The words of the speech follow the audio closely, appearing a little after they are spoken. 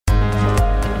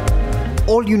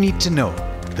all you need to know,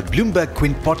 the Bloomberg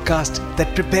Quint podcast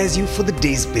that prepares you for the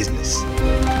day's business.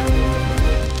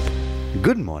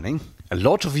 Good morning. A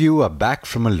lot of you are back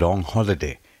from a long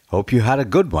holiday. Hope you had a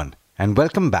good one, and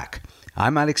welcome back.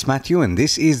 I'm Alex Matthew, and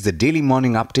this is the daily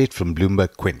morning update from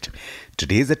Bloomberg Quint.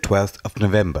 Today is the 12th of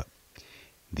November.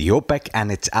 The OPEC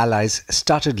and its allies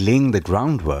started laying the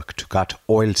groundwork to cut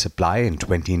oil supply in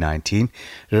 2019,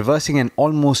 reversing an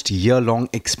almost year-long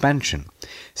expansion.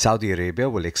 Saudi Arabia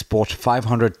will export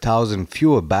 500,000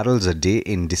 fewer barrels a day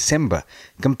in December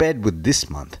compared with this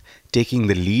month, taking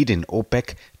the lead in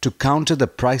OPEC to counter the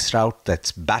price rout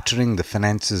that's battering the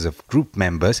finances of group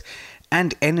members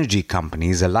and energy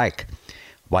companies alike.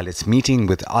 While its meeting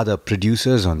with other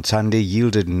producers on Sunday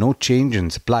yielded no change in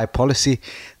supply policy,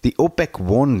 the OPEC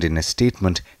warned in a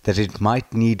statement that it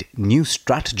might need new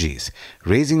strategies,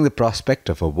 raising the prospect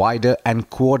of a wider and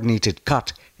coordinated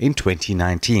cut in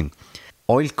 2019.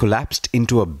 Oil collapsed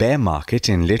into a bear market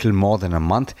in little more than a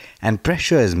month, and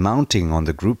pressure is mounting on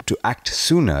the group to act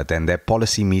sooner than their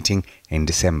policy meeting in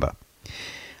December.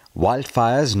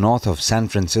 Wildfires north of San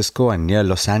Francisco and near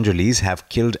Los Angeles have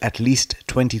killed at least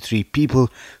 23 people,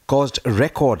 caused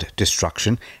record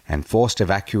destruction, and forced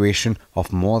evacuation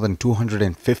of more than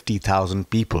 250,000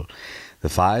 people. The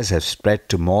fires have spread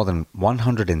to more than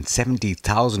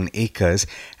 170,000 acres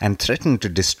and threaten to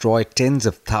destroy tens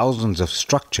of thousands of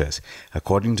structures,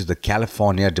 according to the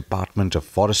California Department of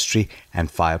Forestry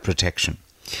and Fire Protection.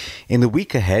 In the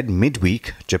week ahead,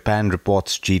 midweek, Japan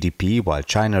reports GDP while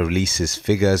China releases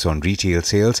figures on retail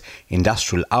sales,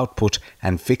 industrial output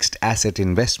and fixed asset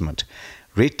investment.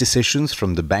 Rate decisions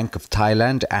from the Bank of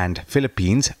Thailand and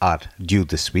Philippines are due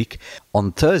this week.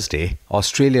 On Thursday,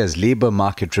 Australia's labour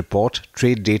market report,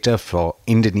 trade data for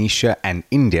Indonesia and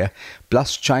India,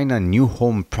 plus China new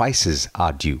home prices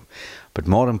are due. But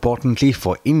more importantly,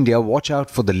 for India, watch out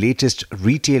for the latest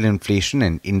retail inflation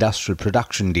and industrial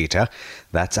production data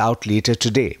that's out later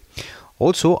today.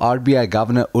 Also, RBI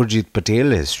Governor Urjit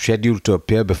Patel is scheduled to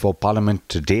appear before Parliament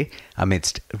today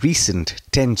amidst recent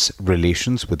tense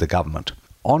relations with the government.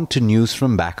 On to news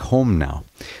from back home now.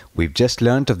 We've just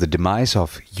learnt of the demise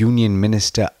of Union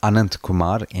Minister Anant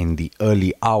Kumar in the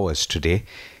early hours today.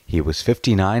 He was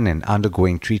 59 and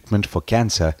undergoing treatment for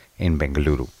cancer in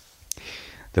Bengaluru.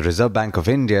 The Reserve Bank of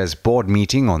India's board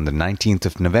meeting on the 19th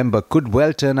of November could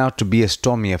well turn out to be a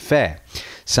stormy affair.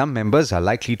 Some members are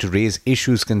likely to raise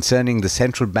issues concerning the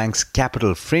central bank's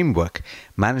capital framework,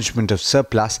 management of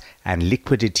surplus and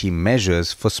liquidity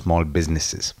measures for small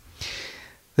businesses.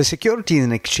 The Securities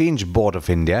and Exchange Board of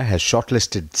India has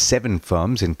shortlisted 7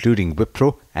 firms, including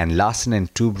Wipro and Larsen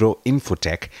 & Toubro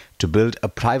Infotech, to build a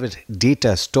private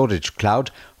data storage cloud,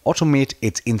 automate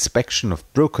its inspection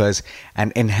of brokers,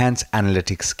 and enhance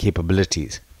analytics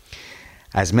capabilities.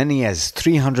 As many as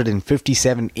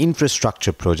 357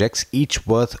 infrastructure projects, each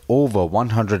worth over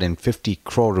 150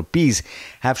 crore rupees,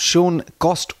 have shown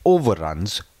cost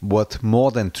overruns worth more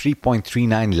than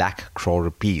 3.39 lakh crore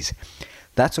rupees.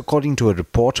 That's according to a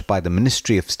report by the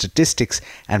Ministry of Statistics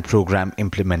and Program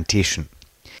Implementation.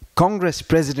 Congress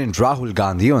President Rahul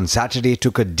Gandhi on Saturday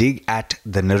took a dig at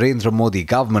the Narendra Modi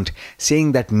government,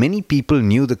 saying that many people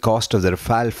knew the cost of the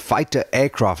Rafale fighter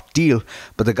aircraft deal,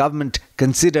 but the government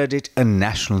considered it a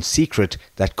national secret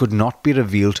that could not be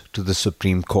revealed to the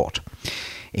Supreme Court.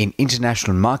 In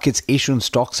international markets, Asian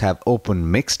stocks have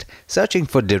opened mixed, searching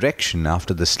for direction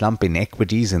after the slump in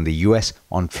equities in the US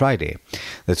on Friday.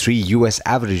 The 3 US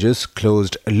averages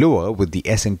closed lower, with the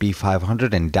S&P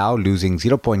 500 and Dow losing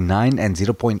 0.9 and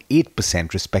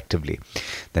 0.8% respectively.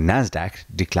 The Nasdaq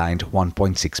declined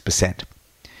 1.6%.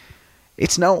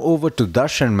 It's now over to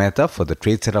Darshan Mehta for the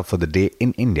trade setup for the day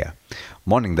in India.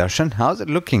 Morning, Darshan. How's it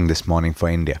looking this morning for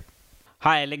India?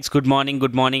 Hi Alex, good morning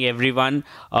everyone.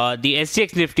 The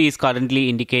SGX Nifty is currently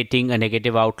indicating a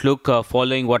negative outlook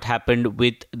following what happened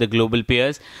with the global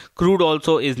peers. Crude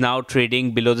also is now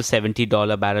trading below the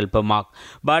 $70 barrel per mark.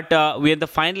 But we are in the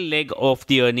final leg of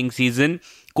the earnings season.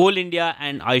 Coal India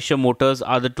and Eicher Motors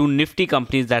are the 2 nifty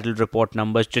companies that will report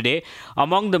numbers today.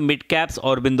 Among the mid-caps,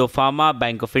 Aurobindo Pharma,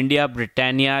 Bank of India,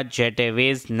 Britannia, Jet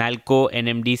Airways, Nalco,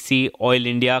 NMDC, Oil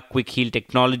India, Quick Heal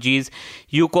Technologies,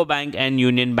 UCO Bank and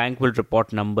Union Bank will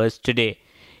report numbers today.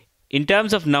 In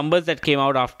terms of numbers that came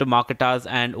out after market hours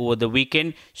and over the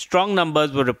weekend, strong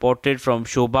numbers were reported from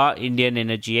Shobha, Indian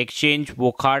Energy Exchange,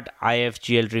 Wockhardt,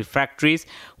 IFGL Refractories,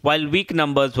 while weak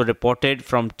numbers were reported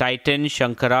from Titan,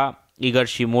 Shankara,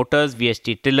 Igarshi Motors,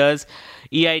 VST Tillers,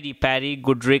 EID Parry,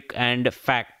 Goodrick and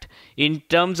Fact. In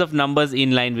terms of numbers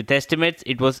in line with estimates,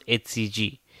 it was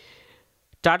HCG.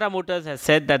 Tata Motors has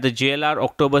said that the JLR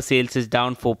October sales is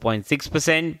down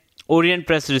 4.6%. Orient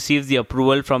Press receives the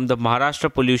approval from the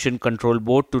Maharashtra Pollution Control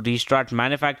Board to restart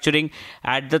manufacturing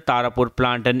at the Tarapur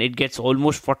plant, and it gets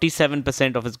almost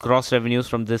 47% of its gross revenues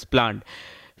from this plant.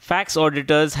 Fax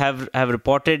auditors have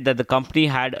reported that the company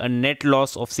had a net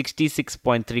loss of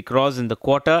 66.3 crores in the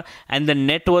quarter, and the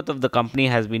net worth of the company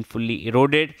has been fully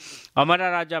eroded. Amara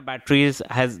Raja Batteries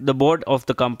the board of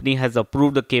the company has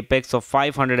approved the capex of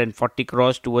 540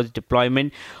 crores towards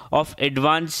deployment of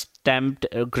advanced stamped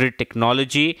grid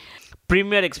technology.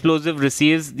 Premier Explosive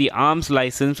receives the arms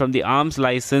license from the Arms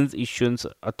License Issuance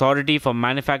Authority for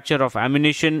manufacture of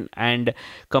ammunition and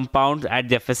compounds at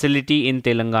their facility in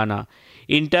Telangana.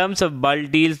 In terms of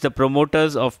bulk deals, the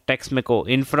promoters of Texmaco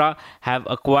Infra have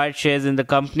acquired shares in the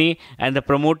company, and the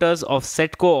promoters of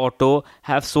Setco Auto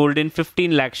have sold in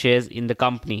 15 lakh shares in the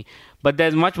company. But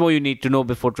there's much more you need to know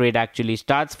before trade actually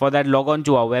starts. For that, log on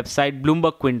to our website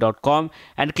bloombergquint.com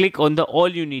and click on the All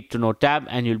You Need to Know tab,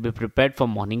 and you'll be prepared for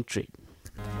morning trade.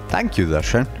 Thank you,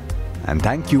 Darshan. And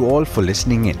thank you all for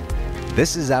listening in.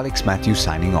 This is Alex Matthews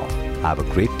signing off. Have a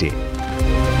great day.